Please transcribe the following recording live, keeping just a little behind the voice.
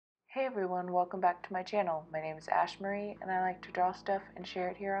Hey everyone, welcome back to my channel. My name is Ashemarie and I like to draw stuff and share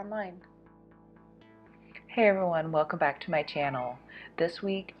it here online. Hey everyone, welcome back to my channel. This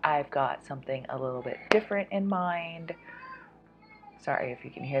week I've got something a little bit different in mind. Sorry if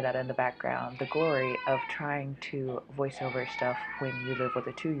you can hear that in the background. The glory of trying to voice over stuff when you live with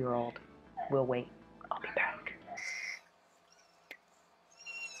a 2-year-old. We'll wait. I'll be back.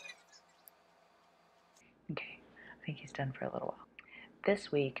 Okay, I think he's done for a little while.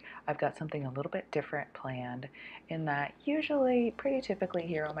 This week, I've got something a little bit different planned in that usually, pretty typically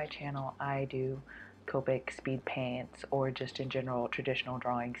here on my channel, I do Copic speed paints or just in general traditional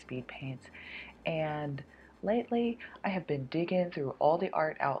drawing speed paints. And lately, I have been digging through all the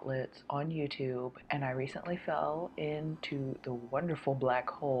art outlets on YouTube, and I recently fell into the wonderful black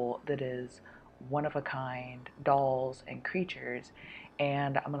hole that is one-of-a-kind dolls and creatures.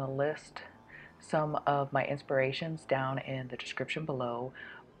 And I'm going to list some of my inspirations down in the description below,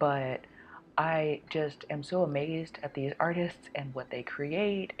 but I just am so amazed at these artists and what they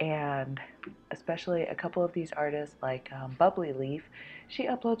create, and especially a couple of these artists like Bubbly Leaf. She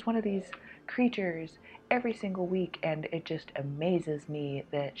uploads one of these creatures every single week, and it just amazes me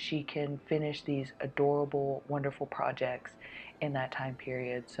that she can finish these adorable, wonderful projects in that time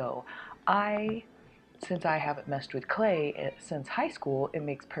period. So since I haven't messed with clay since high school, it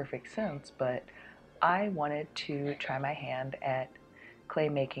makes perfect sense, but I wanted to try my hand at clay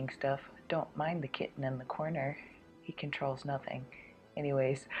making stuff. Don't mind the kitten in the corner. He controls nothing.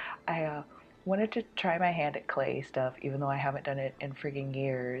 Anyways, I wanted to try my hand at clay stuff, even though I haven't done it in friggin'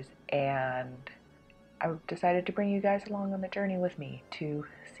 years, and I decided to bring you guys along on the journey with me to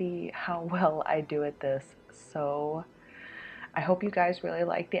see how well I do at this. So I hope you guys really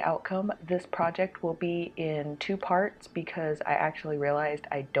like the outcome. This project will be in 2 parts because I actually realized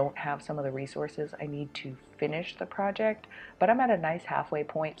I don't have some of the resources I need to finish the project, but I'm at a nice halfway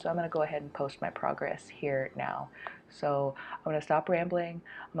point, so I'm going to go ahead and post my progress here now. So I'm going to stop rambling.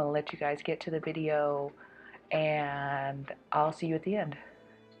 I'm going to let you guys get to the video, and I'll see you at the end.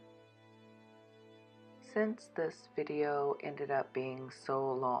 Since this video ended up being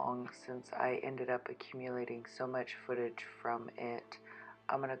so long, since I ended up accumulating so much footage from it,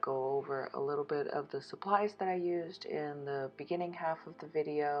 I'm going to go over a little bit of the supplies that I used in the beginning half of the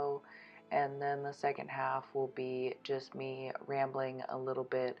video, and then the second half will be just me rambling a little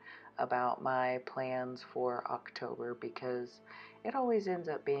bit about my plans for October, because it always ends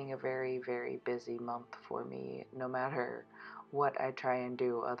up being a very, very busy month for me, no matter what I try and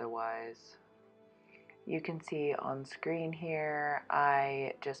do otherwise. You can see on screen here,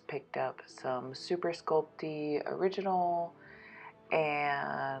 I just picked up some Super Sculpty Original,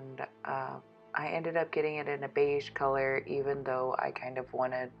 and I ended up getting it in a beige color, even though I kind of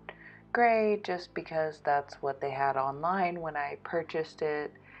wanted gray just because that's what they had online when I purchased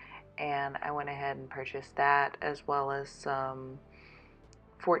it, and I went ahead and purchased that, as well as some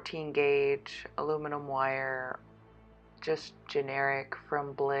 14 gauge aluminum wire, just generic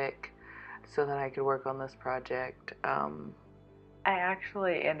from Blick, so that I could work on this project. I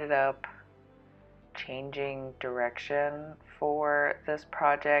actually ended up changing direction for this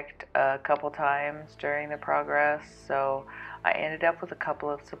project a couple times during the progress, so I ended up with a couple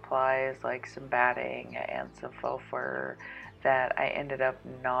of supplies like some batting and some faux fur that I ended up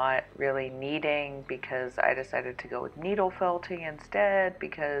not really needing because I decided to go with needle felting instead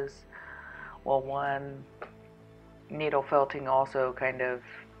because, well, one, needle felting also kind of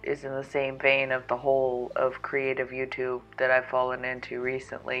is in the same vein of the whole of creative YouTube that I've fallen into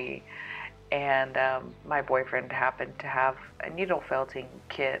recently, and my boyfriend happened to have a needle felting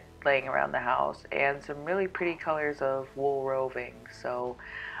kit laying around the house and some really pretty colors of wool roving, so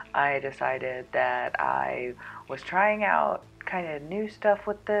I decided that I was trying out kind of new stuff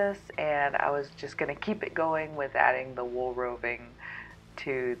with this, and I was just going to keep it going with adding the wool roving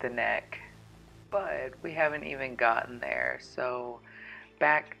to the neck. But we haven't even gotten there, so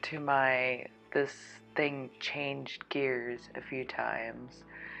back to this thing changed gears a few times.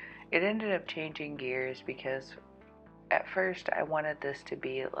 It ended up changing gears because at first I wanted this to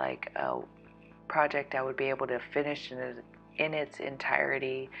be like a project I would be able to finish in its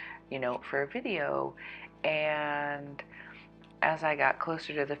entirety, for a video. And as I got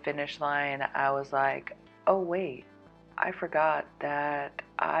closer to the finish line, I was like, oh wait, I forgot that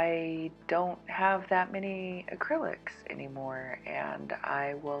I don't have that many acrylics anymore, and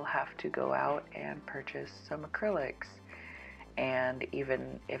I will have to go out and purchase some acrylics. And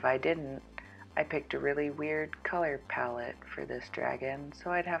even if I didn't, I picked a really weird color palette for this dragon, so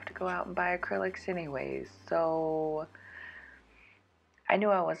I'd have to go out and buy acrylics anyways. So I knew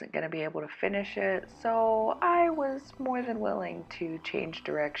I wasn't going to be able to finish it, so I was more than willing to change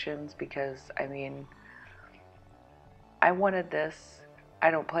directions because, I mean, I wanted this. I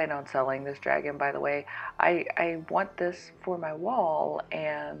don't plan on selling this dragon, by the way. I want this for my wall,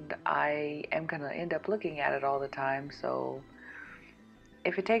 and I am going to end up looking at it all the time, so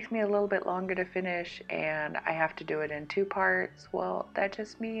if it takes me a little bit longer to finish and I have to do it in 2 parts, well, that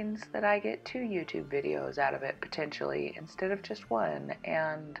just means that I get 2 YouTube videos out of it potentially instead of just 1,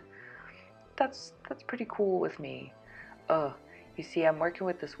 and that's pretty cool with me. You see, I'm working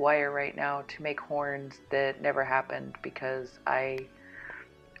with this wire right now to make horns that never happened because I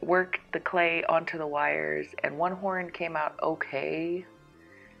worked the clay onto the wires and 1 horn came out okay,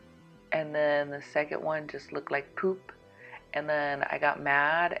 and then the second one just looked like poop. And then I got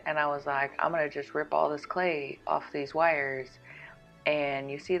mad and I was like, I'm gonna just rip all this clay off these wires. And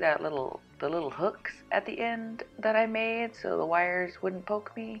you see that the little hooks at the end that I made so the wires wouldn't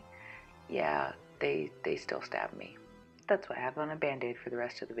poke me? Yeah, they still stab me. That's what I have on a band-aid for the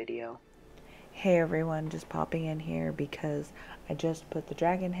rest of the video. Hey everyone, just popping in here because I just put the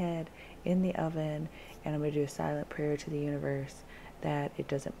dragon head in the oven and I'm gonna do a silent prayer to the universe that it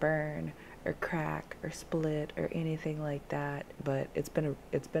doesn't burn or crack or split or anything like that, but it's been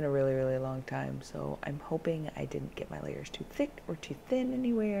a really long time, so I'm hoping I didn't get my layers too thick or too thin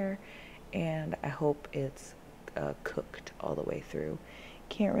anywhere, and I hope it's cooked all the way through.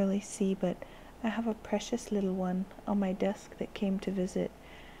 Can't really see, but I have a precious little one on my desk that came to visit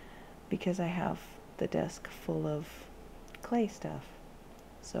because I have the desk full of clay stuff,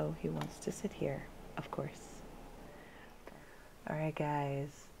 so he wants to sit here, of course. Alright guys,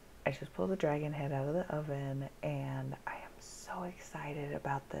 I just pulled the dragon head out of the oven and I am so excited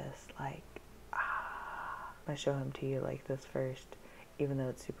about this. Like, I'm gonna show him to you like this first, even though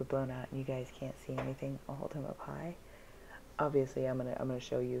it's super blown out and you guys can't see anything. I'll hold him up high. Obviously I'm gonna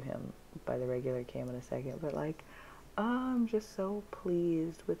show you him by the regular cam in a second, but like, I'm just so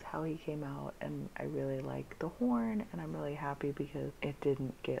pleased with how he came out, and I really like the horn, and I'm really happy because it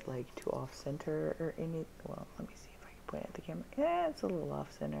didn't get like too off center or any. Well, let me see if I can point at the camera. Yeah, it's a little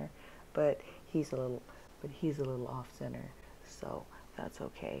off center, but he's a little off center, so that's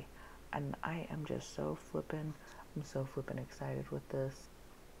okay. And I am just I'm so flippin' excited with this.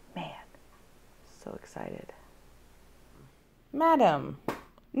 Man, so excited. Madam,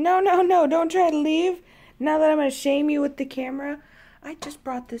 no, don't try to leave. Now that I'm going to shame you with the camera, I just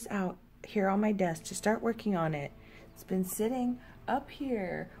brought this out here on my desk to start working on it. It's been sitting up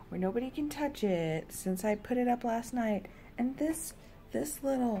here where nobody can touch it since I put it up last night. And this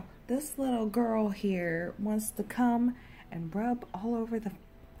little girl here wants to come and rub all over the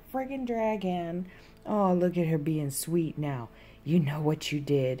friggin' dragon. Oh, look at her being sweet now. You know what you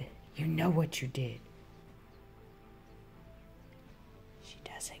did. You know what you did. She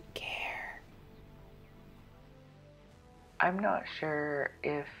doesn't care. I'm not sure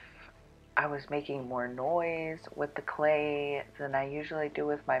if I was making more noise with the clay than I usually do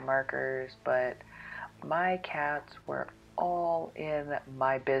with my markers, but my cats were all in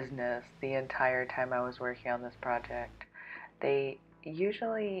my business the entire time I was working on this project. They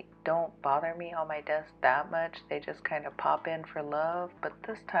usually don't bother me on my desk that much. They just kind of pop in for love, but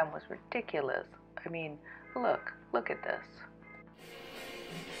this time was ridiculous. I mean, look at this.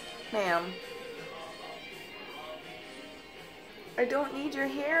 Ma'am, I don't need your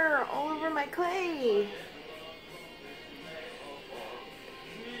hair all over my clay.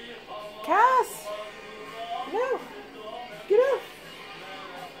 Cass! No! Get off!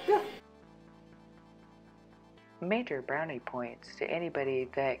 Go! Major brownie points to anybody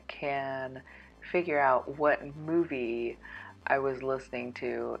that can figure out what movie I was listening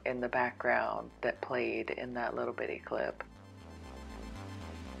to in the background that played in that little bitty clip.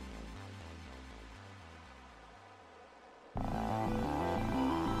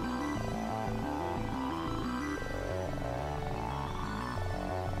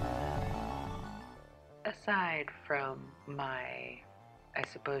 Aside from my, I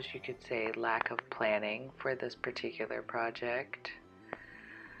suppose you could say, lack of planning for this particular project,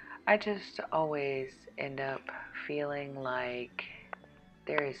 I just always end up feeling like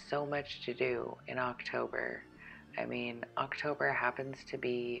there is so much to do in October. I mean, October happens to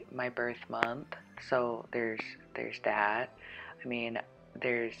be my birth month, so there's that. I mean,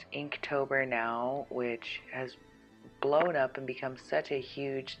 there's Inktober now, which has blown up and become such a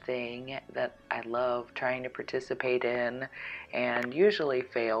huge thing that I love trying to participate in and usually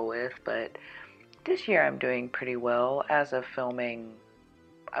fail with, but this year I'm doing pretty well. As of filming,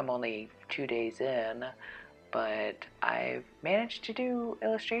 I'm only 2 days in, but I've managed to do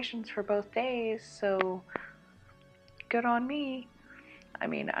illustrations for both days, so good on me. I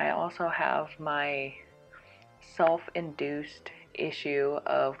mean, I also have my self-induced issue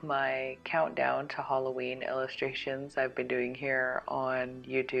of my countdown to Halloween illustrations I've been doing here on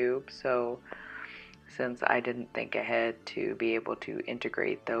YouTube. So since I didn't think ahead to be able to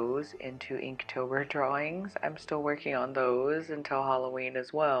integrate those into Inktober drawings, I'm still working on those until Halloween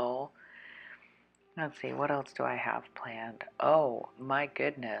as well. Let's see, what else do I have planned? Oh my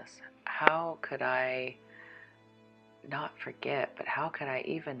goodness, how could I not forget, but how could I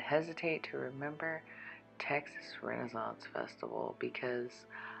even hesitate to remember Texas Renaissance Festival? Because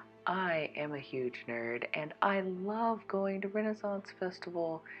I am a huge nerd and I love going to Renaissance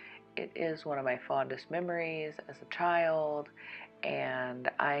Festival. It is one of my fondest memories as a child,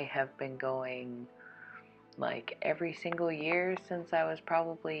 and I have been going like every single year since I was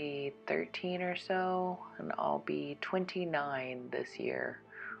probably 13 or so, and I'll be 29 this year.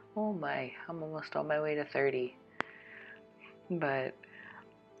 Oh my, I'm almost on my way to 30. But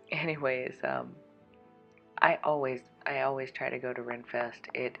anyways, I always try to go to Renfest.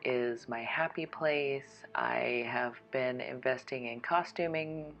 It is my happy place. I have been investing in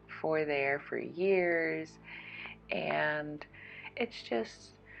costuming for there for years, and it's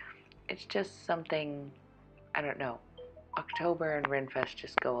just something, I don't know. October and Renfest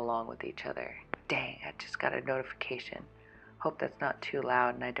just go along with each other. Dang, I just got a notification. Hope that's not too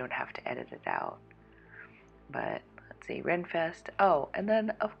loud and I don't have to edit it out. But let's see, Renfest. Oh, and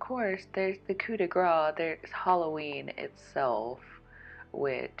then of course there's the coup de grace. There's Halloween itself,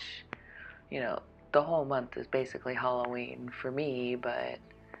 which, you know, the whole month is basically Halloween for me, but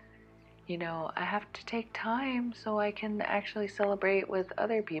you know, I have to take time so I can actually celebrate with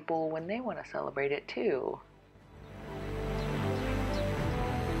other people when they want to celebrate it too.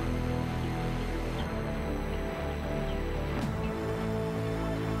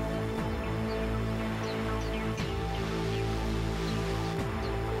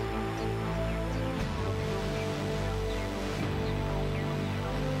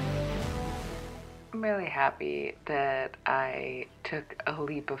 I'm really happy that I took a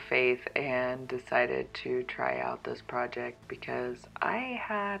leap of faith and decided to try out this project, because I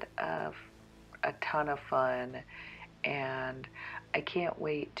had a ton of fun, and I can't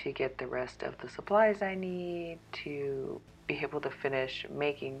wait to get the rest of the supplies I need to be able to finish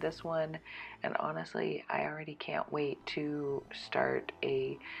making this one. And honestly, I already can't wait to start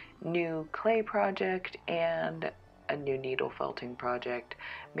a new clay project and a new needle felting project.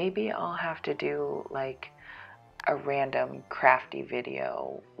 Maybe I'll have to do like a random crafty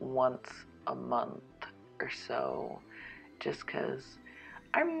video once a month or so, just because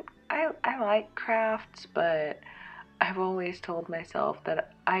I like crafts, but I've always told myself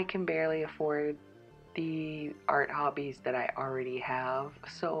that I can barely afford the art hobbies that I already have,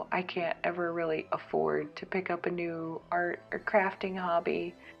 so I can't ever really afford to pick up a new art or crafting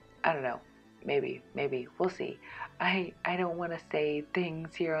hobby. I don't know. Maybe. We'll see. I don't want to say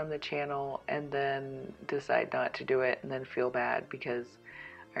things here on the channel and then decide not to do it and then feel bad, because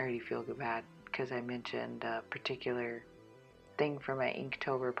I already feel bad because I mentioned a particular thing for my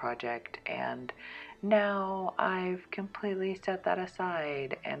Inktober project, and now I've completely set that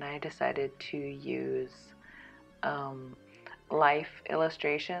aside and I decided to use Life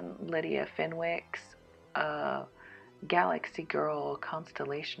illustration, Lydia Fenwick's Galaxy Girl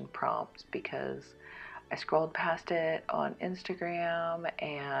constellation prompts, because I scrolled past it on Instagram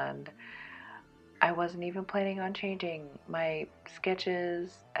and I wasn't even planning on changing my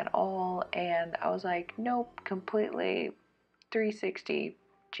sketches at all, and I was like, nope, completely 360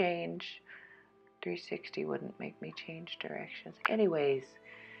 change. 360 wouldn't make me change directions. Anyways,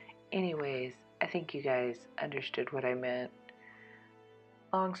 I think you guys understood what I meant.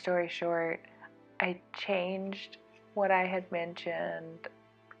 Long story short, I changed what I had mentioned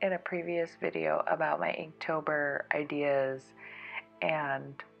in a previous video about my Inktober ideas,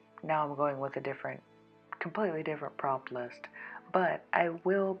 and now I'm going with a completely different prompt list. But I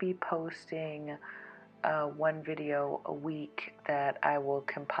will be posting one video a week that I will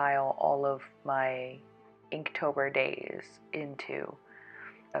compile all of my Inktober days into.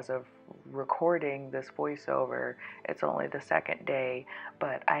 As of recording this voiceover, it's only the second day,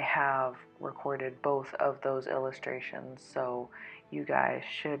 but I have recorded both of those illustrations, so you guys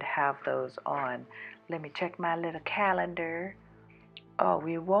should have those on. Let me check my little calendar. Oh,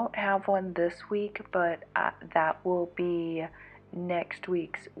 we won't have one this week, but that will be next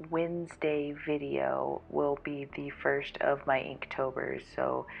week's Wednesday video will be the first of my Inktober,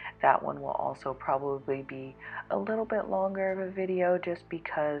 so that one will also probably be a little bit longer of a video, just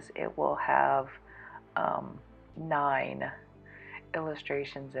because it will have 9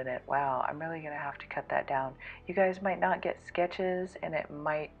 illustrations in it. Wow, I'm really gonna have to cut that down. You guys might not get sketches and it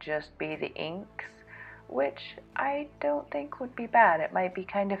might just be the inks, which I don't think would be bad. It might be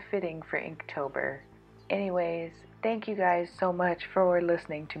kind of fitting for Inktober. Anyways, thank you guys so much for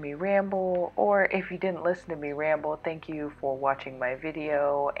listening to me ramble, or if you didn't listen to me ramble, thank you for watching my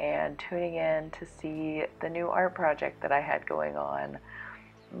video and tuning in to see the new art project that I had going on.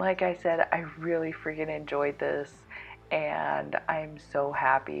 Like I said, I really freaking enjoyed this, and I'm so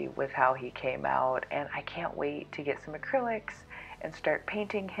happy with how he came out, and I can't wait to get some acrylics and start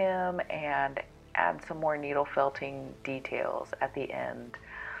painting him and add some more needle felting details at the end.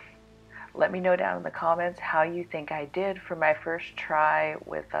 Let me know down in the comments how you think I did for my first try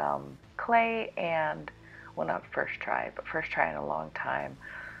with clay, and, well, not first try, but first try in a long time.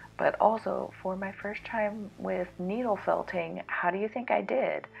 But also for my first time with needle felting, how do you think I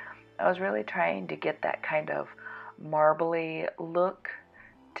did? I was really trying to get that kind of marbly look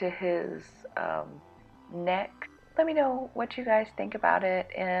to his neck. Let me know what you guys think about it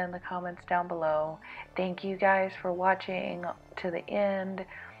in the comments down below. Thank you guys for watching to the end.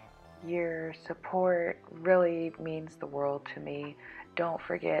 Your support really means the world to me. Don't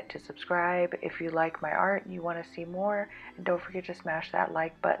forget to subscribe if you like my art and you want to see more, and don't forget to smash that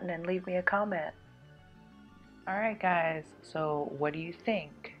like button and leave me a comment. Alright guys, so what do you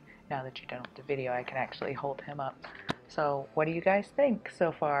think? Now that you're done with the video, I can actually hold him up. So what do you guys think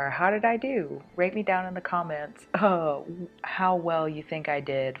so far? How did I do? Rate me down in the comments how well you think I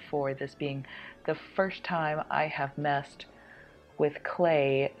did for this being the first time I have messed with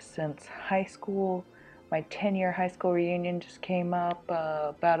clay since high school. My 10-year high school reunion just came up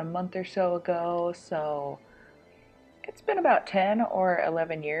about a month or so ago, so it's been about 10 or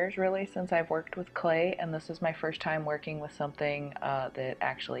 11 years really since I've worked with clay, and this is my first time working with something that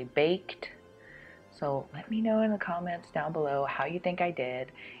actually baked. So let me know in the comments down below how you think I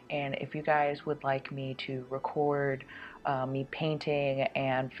did, and if you guys would like me to record me painting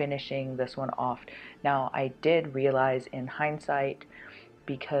and finishing this one off. Now, I did realize in hindsight,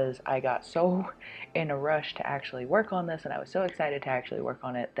 because I got so in a rush to actually work on this and I was so excited to actually work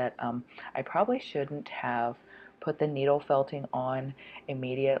on it, that I probably shouldn't have put the needle felting on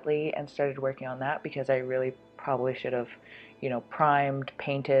immediately and started working on that, because I really probably should have, you know, primed,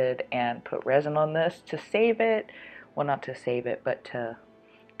 painted, and put resin on this to save it. Well, not to save it, but to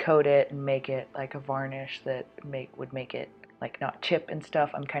coat it and make it like a varnish that would make it like not chip and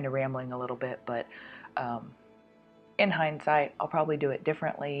stuff. I'm kind of rambling a little bit, but in hindsight, I'll probably do it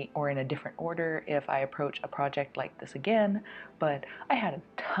differently or in a different order if I approach a project like this again. But I had a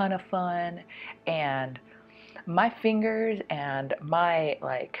ton of fun, and my fingers and my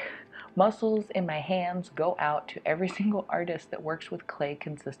muscles in my hands go out to every single artist that works with clay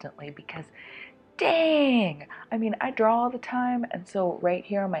consistently, because dang, I mean, I draw all the time, and so right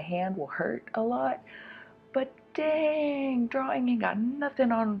here on my hand will hurt a lot, but dang, drawing ain't got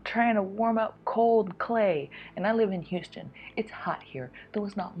nothing on trying to warm up cold clay. And I live in Houston. It's hot here. There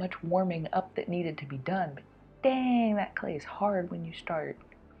was not much warming up that needed to be done, but dang, that clay is hard when you start.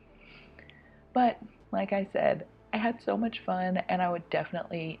 But like I said, I had so much fun, and I would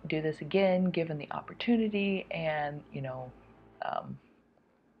definitely do this again given the opportunity, and, you know,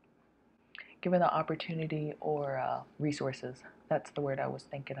 given the opportunity or resources. That's the word I was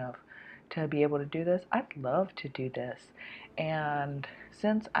thinking of, to be able to do this. I'd love to do this. And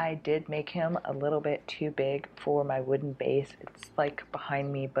since I did make him a little bit too big for my wooden base, it's like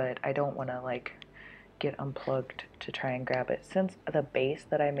behind me, but I don't want to like get unplugged to try and grab it. Since the base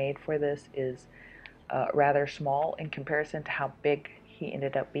that I made for this is rather small in comparison to how big he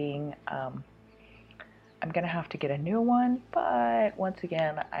ended up being, I'm gonna have to get a new one. But once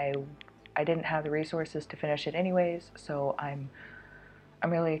again, I didn't have the resources to finish it anyways, so I'm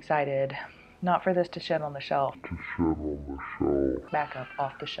really excited, not for this to shed on the shelf, back up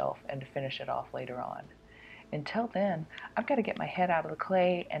off the shelf, and to finish it off later on. Until then, I've got to get my head out of the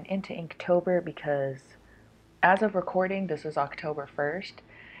clay and into Inktober, because as of recording, this is October 1st,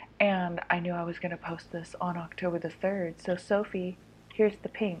 and I knew I was going to post this on October the 3rd, so Sophie, here's the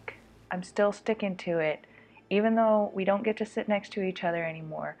pink. I'm still sticking to it. Even though we don't get to sit next to each other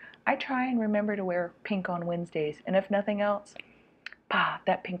anymore, I try and remember to wear pink on Wednesdays, and if nothing else,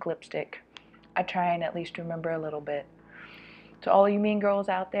 that pink lipstick. I try and at least remember a little bit. To all you mean girls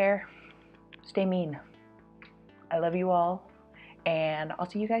out there, stay mean. I love you all, and I'll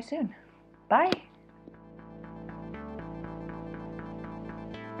see you guys soon. Bye!